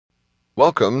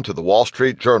Welcome to the Wall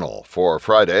Street Journal for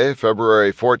Friday,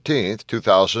 February 14th,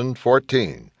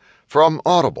 2014. From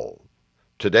Audible.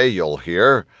 Today you'll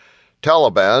hear,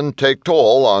 Taliban take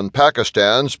toll on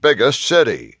Pakistan's biggest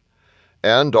city.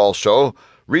 And also,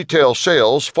 retail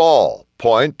sales fall,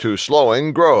 point to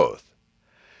slowing growth.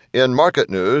 In market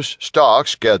news,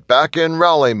 stocks get back in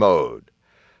rally mode.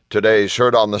 Today's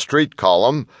Heard on the Street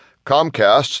column,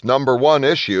 Comcast's #1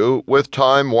 issue with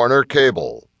Time Warner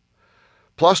Cable.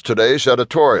 Plus today's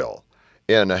editorial.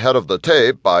 In Ahead of the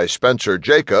Tape by Spencer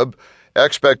Jacob,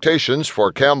 expectations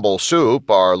for Campbell Soup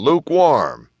are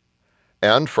lukewarm.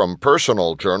 And from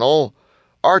Personal Journal,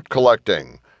 Art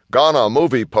Collecting, Ghana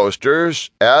movie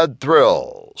posters add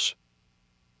thrill.